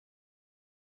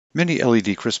Many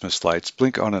LED Christmas lights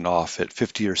blink on and off at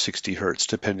 50 or 60 Hz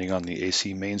depending on the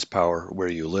AC mains power where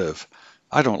you live.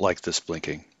 I don't like this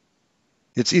blinking.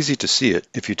 It's easy to see it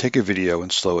if you take a video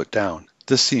and slow it down.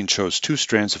 This scene shows two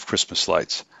strands of Christmas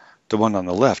lights. The one on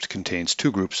the left contains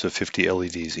two groups of 50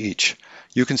 LEDs each.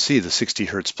 You can see the 60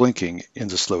 Hz blinking in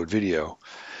the slowed video,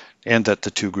 and that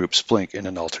the two groups blink in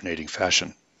an alternating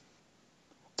fashion.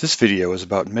 This video is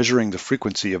about measuring the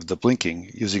frequency of the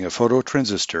blinking using a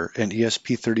phototransistor, an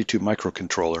ESP32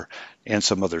 microcontroller, and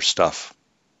some other stuff.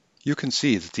 You can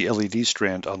see that the LED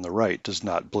strand on the right does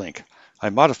not blink. I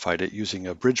modified it using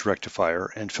a bridge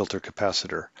rectifier and filter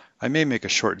capacitor. I may make a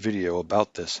short video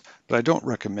about this, but I don't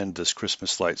recommend this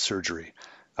Christmas light surgery.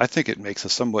 I think it makes a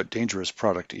somewhat dangerous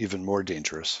product even more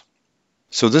dangerous.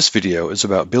 So this video is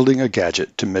about building a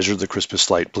gadget to measure the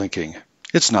Christmas light blinking.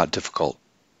 It's not difficult.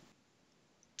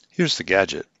 Here's the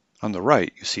gadget. On the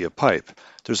right, you see a pipe.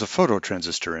 There's a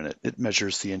phototransistor in it. It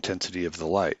measures the intensity of the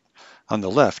light. On the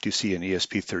left, you see an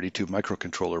ESP32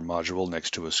 microcontroller module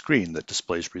next to a screen that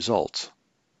displays results.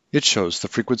 It shows the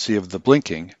frequency of the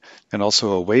blinking and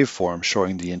also a waveform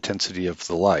showing the intensity of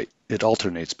the light. It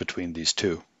alternates between these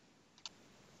two.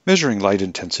 Measuring light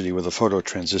intensity with a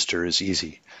phototransistor is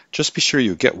easy. Just be sure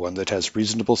you get one that has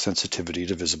reasonable sensitivity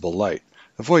to visible light.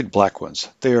 Avoid black ones.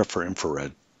 They are for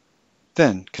infrared.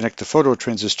 Then, connect the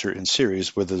phototransistor in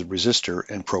series with a resistor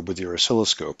and probe with your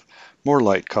oscilloscope. More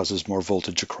light causes more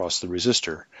voltage across the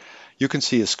resistor. You can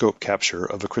see a scope capture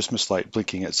of a Christmas light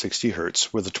blinking at 60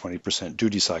 Hz with a 20%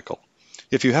 duty cycle.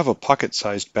 If you have a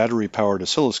pocket-sized battery-powered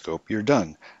oscilloscope, you're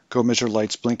done. Go measure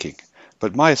lights blinking.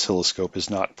 But my oscilloscope is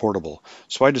not portable,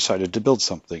 so I decided to build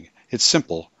something. It's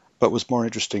simple, but was more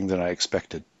interesting than I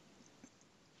expected.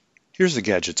 Here's the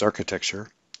gadget's architecture.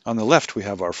 On the left, we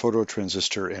have our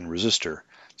phototransistor and resistor.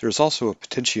 There is also a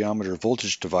potentiometer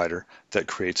voltage divider that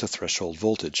creates a threshold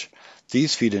voltage.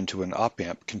 These feed into an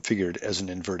op-amp configured as an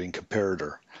inverting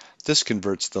comparator. This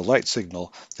converts the light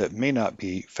signal that may not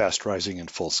be fast rising in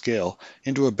full scale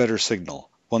into a better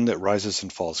signal, one that rises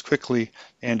and falls quickly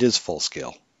and is full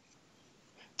scale.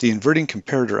 The inverting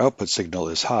comparator output signal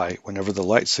is high whenever the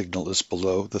light signal is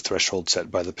below the threshold set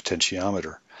by the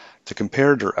potentiometer. The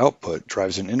comparator output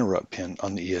drives an interrupt pin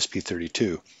on the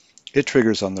ESP32. It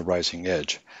triggers on the rising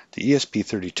edge. The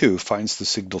ESP32 finds the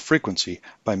signal frequency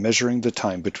by measuring the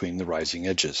time between the rising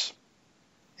edges.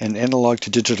 An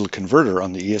analog-to-digital converter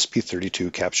on the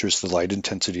ESP32 captures the light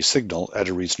intensity signal at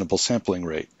a reasonable sampling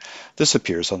rate. This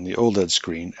appears on the OLED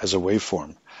screen as a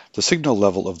waveform. The signal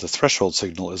level of the threshold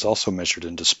signal is also measured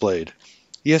and displayed.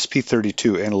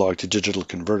 ESP32 analog-to-digital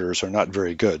converters are not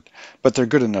very good, but they're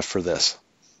good enough for this.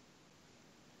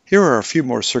 Here are a few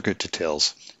more circuit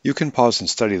details. You can pause and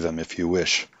study them if you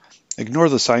wish. Ignore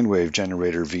the sine wave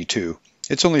generator V2.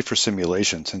 It's only for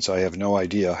simulation since I have no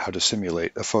idea how to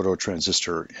simulate a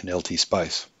phototransistor in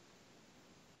LT-Spice.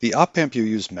 The op-amp you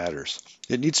use matters.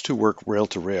 It needs to work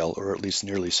rail-to-rail, or at least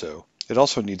nearly so. It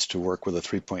also needs to work with a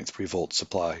 3.3 volt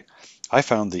supply. I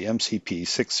found the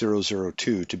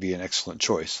MCP6002 to be an excellent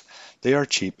choice. They are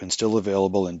cheap and still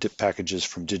available in DIP packages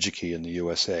from DigiKey in the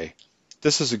USA.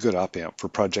 This is a good op-amp for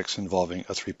projects involving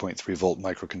a 3.3 volt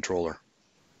microcontroller.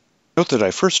 Note that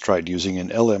I first tried using an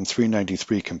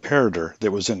LM393 comparator that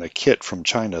was in a kit from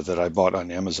China that I bought on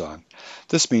Amazon.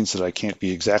 This means that I can't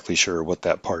be exactly sure what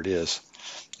that part is.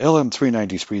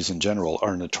 LM393s in general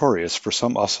are notorious for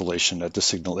some oscillation at the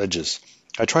signal edges.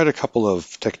 I tried a couple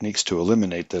of techniques to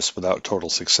eliminate this without total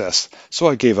success, so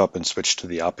I gave up and switched to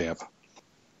the op-amp.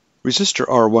 Resistor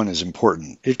R1 is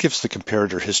important. It gives the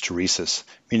comparator hysteresis,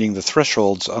 meaning the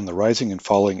thresholds on the rising and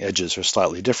falling edges are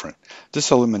slightly different.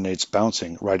 This eliminates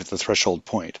bouncing right at the threshold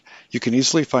point. You can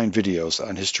easily find videos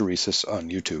on hysteresis on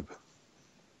YouTube.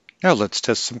 Now let's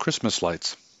test some Christmas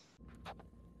lights.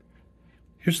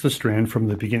 Here's the strand from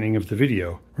the beginning of the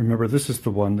video. Remember, this is the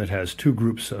one that has two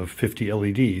groups of 50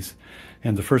 LEDs,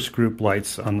 and the first group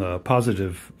lights on the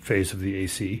positive phase of the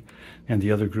AC, and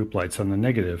the other group lights on the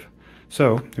negative.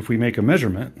 So if we make a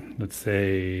measurement, let's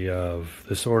say of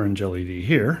this orange LED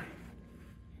here,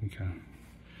 okay,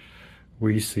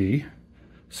 we see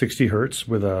 60 Hertz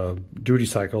with a duty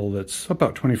cycle that's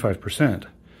about 25%.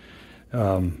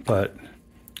 But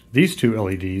these two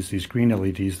LEDs, these green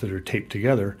LEDs that are taped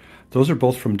together, those are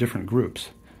both from different groups.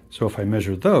 So if I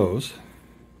measure those,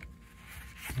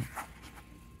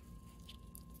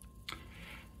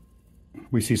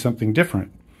 we see something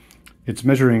different. It's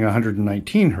measuring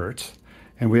 119 Hertz,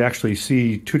 and we actually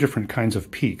see two different kinds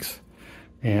of peaks.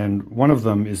 And one of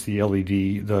them is the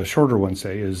LED, the shorter one,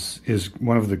 say, is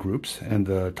one of the groups, and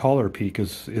the taller peak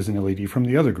is an LED from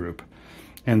the other group.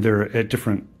 And they're at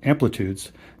different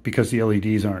amplitudes because the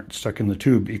LEDs aren't stuck in the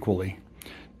tube equally.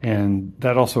 And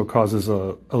that also causes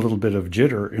a little bit of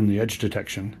jitter in the edge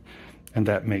detection, and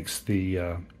that makes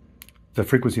the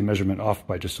frequency measurement off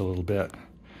by just a little bit.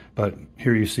 But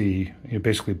here you see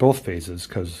basically both phases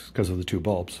because of the two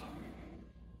bulbs.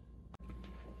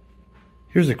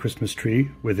 Here's a Christmas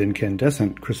tree with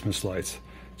incandescent Christmas lights,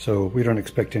 so we don't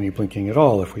expect any blinking at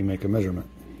all if we make a measurement.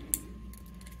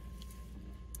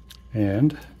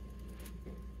 And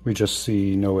we just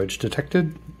see no edge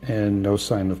detected and no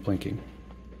sign of blinking.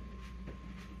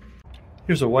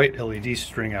 Here's a white LED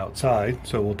string outside,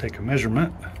 so we'll take a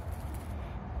measurement.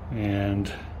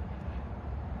 And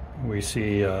we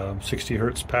see a 60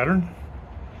 Hertz pattern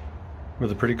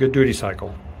with a pretty good duty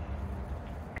cycle.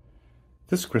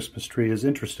 This Christmas tree is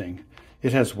interesting.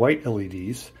 It has white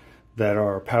LEDs that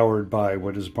are powered by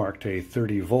what is marked a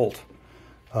 30-volt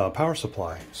power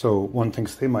supply. So one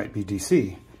thinks they might be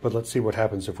DC, but let's see what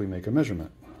happens if we make a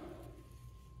measurement.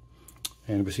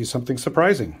 And we see something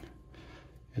surprising.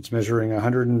 It's measuring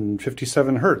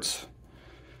 157 Hertz,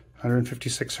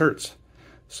 156 Hertz.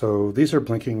 So these are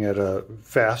blinking at a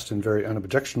fast and very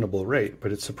unobjectionable rate,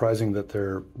 but it's surprising that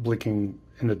they're blinking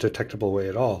in a detectable way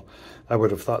at all. I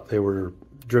would have thought they were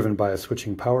driven by a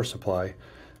switching power supply,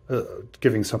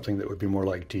 giving something that would be more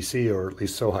like DC, or at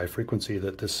least so high frequency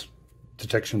that this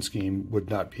detection scheme would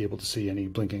not be able to see any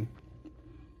blinking.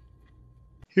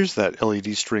 Here's that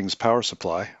LED string's power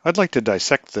supply. I'd like to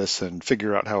dissect this and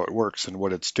figure out how it works and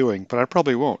what it's doing, but I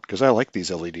probably won't because I like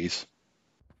these LEDs.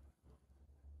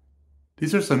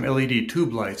 These are some LED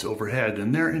tube lights overhead,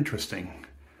 and they're interesting.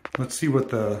 Let's see what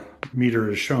the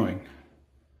meter is showing.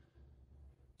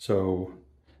 So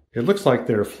it looks like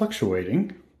they're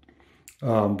fluctuating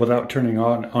without turning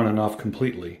on and off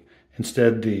completely.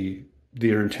 Instead,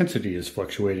 their intensity is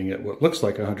fluctuating at what looks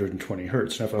like 120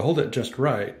 Hertz. Now, if I hold it just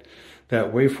right,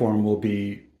 that waveform will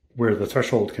be where the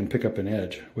threshold can pick up an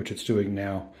edge, which it's doing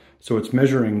now. So it's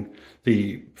measuring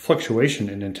the fluctuation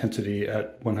in intensity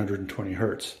at 120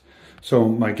 Hertz. So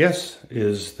my guess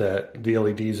is that the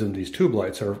LEDs in these tube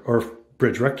lights are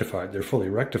bridge rectified. They're fully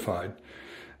rectified,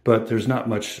 but there's not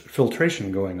much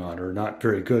filtration going on, or not a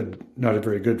very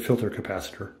good filter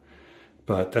capacitor.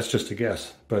 But that's just a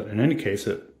guess. But in any case,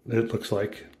 it looks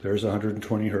like there's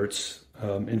 120 Hertz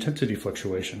intensity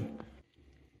fluctuation.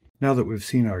 Now that we've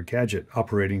seen our gadget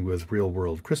operating with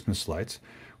real-world Christmas lights,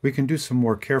 we can do some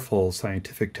more careful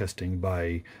scientific testing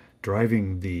by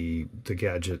driving the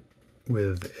gadget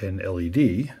with an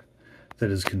LED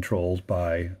that is controlled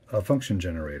by a function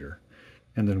generator.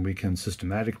 And then we can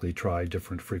systematically try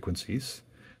different frequencies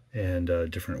and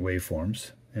different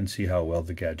waveforms and see how well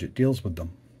the gadget deals with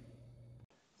them.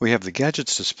 We have the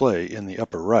gadget's display in the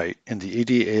upper right and the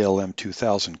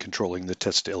AD-ALM2000 controlling the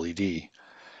test LED.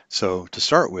 So to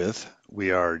start with,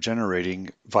 we are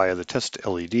generating via the test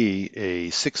LED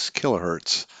a 6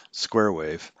 kilohertz square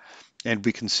wave. And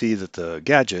we can see that the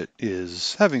gadget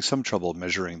is having some trouble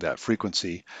measuring that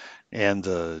frequency, and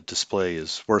the display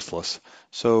is worthless.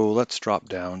 So let's drop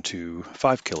down to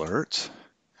 5 kilohertz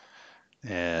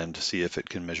and see if it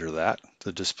can measure that.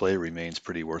 The display remains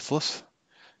pretty worthless.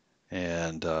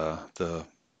 And so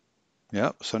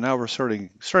now we're starting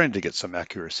to get some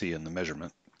accuracy in the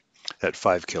measurement at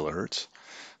 5 kilohertz.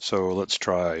 So let's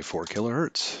try 4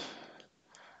 kilohertz.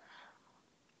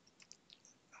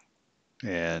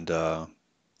 And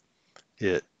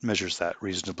it measures that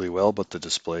reasonably well, but the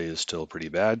display is still pretty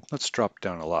bad. Let's drop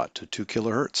down a lot to 2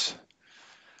 kilohertz.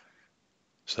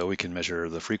 So we can measure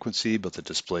the frequency, but the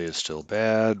display is still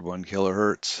bad. 1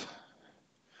 kilohertz.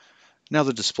 Now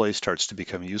the display starts to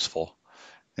become useful,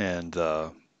 and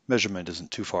the measurement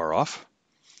isn't too far off.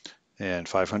 And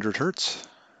 500 hertz.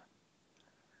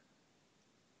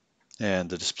 And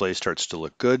the display starts to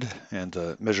look good, and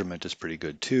the measurement is pretty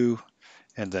good too.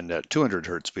 And then at 200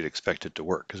 hertz, we'd expect it to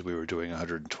work because we were doing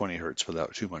 120 hertz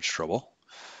without too much trouble.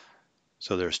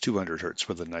 So there's 200 hertz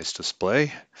with a nice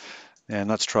display. And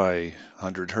let's try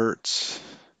 100 hertz,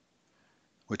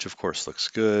 which of course looks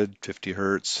good. 50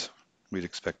 hertz, we'd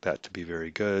expect that to be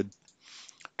very good.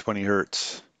 20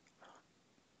 hertz,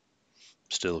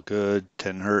 still good.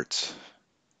 10 hertz,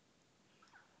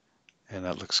 and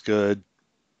that looks good.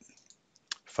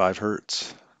 5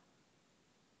 hertz.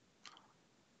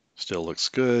 Still looks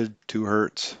good. 2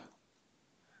 hertz.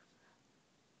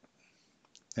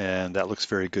 And that looks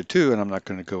very good too, and I'm not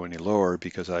going to go any lower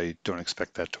because I don't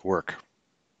expect that to work.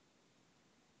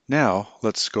 Now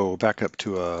let's go back up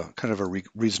to a kind of a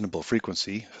reasonable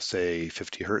frequency, say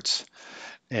 50 hertz,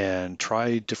 and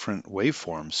try different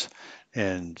waveforms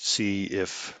and see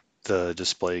if the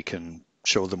display can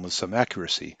show them with some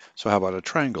accuracy. So how about a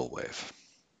triangle wave?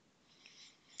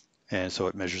 And so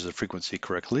it measures the frequency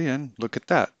correctly, and look at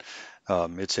that.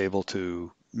 It's able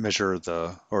to measure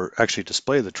or actually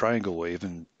display the triangle wave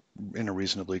in a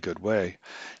reasonably good way.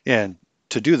 And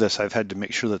to do this, I've had to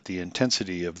make sure that the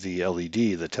intensity of the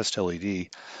LED, the test LED,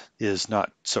 is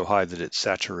not so high that it's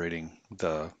saturating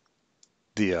the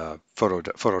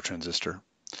phototransistor.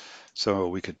 So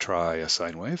we could try a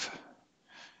sine wave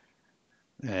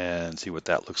and see what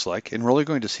that looks like. And we're only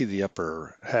going to see the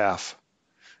upper half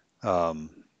um,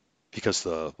 because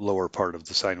the lower part of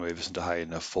the sine wave isn't a high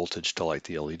enough voltage to light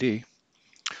the LED.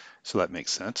 So that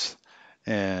makes sense.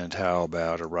 And how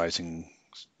about a rising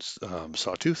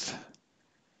sawtooth?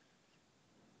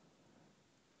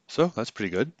 So that's pretty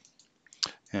good.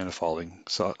 And a falling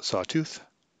sawtooth.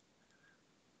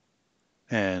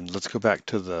 And let's go back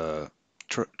to the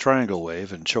triangle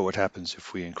wave and show what happens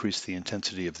if we increase the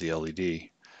intensity of the LED.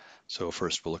 So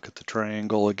first we'll look at the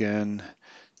triangle again,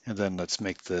 and then let's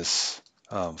make this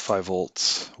 5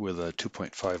 volts with a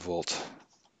 2.5 volt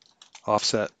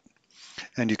offset.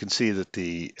 And you can see that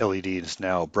the LED is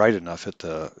now bright enough at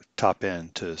the top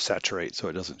end to saturate, so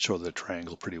it doesn't show the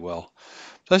triangle pretty well.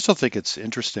 So I still think it's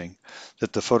interesting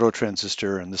that the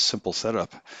phototransistor in this simple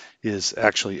setup is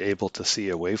actually able to see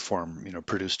a waveform,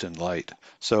 produced in light.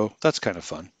 So that's kind of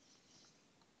fun.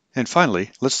 And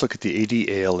finally, let's look at the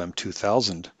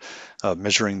AD-ALM2000,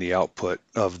 measuring the output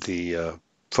of the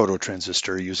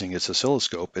phototransistor using its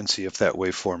oscilloscope and see if that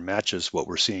waveform matches what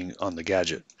we're seeing on the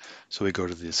gadget. So we go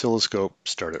to the oscilloscope,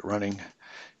 start it running,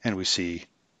 and we see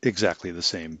exactly the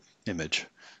same image.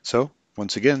 So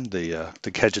once again, the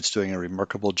gadget's doing a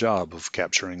remarkable job of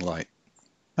capturing light.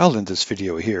 I'll end this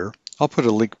video here. I'll put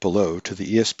a link below to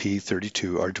the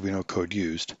ESP32 Arduino code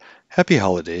used. Happy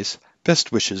holidays,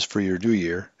 best wishes for your new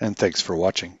year, and thanks for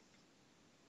watching.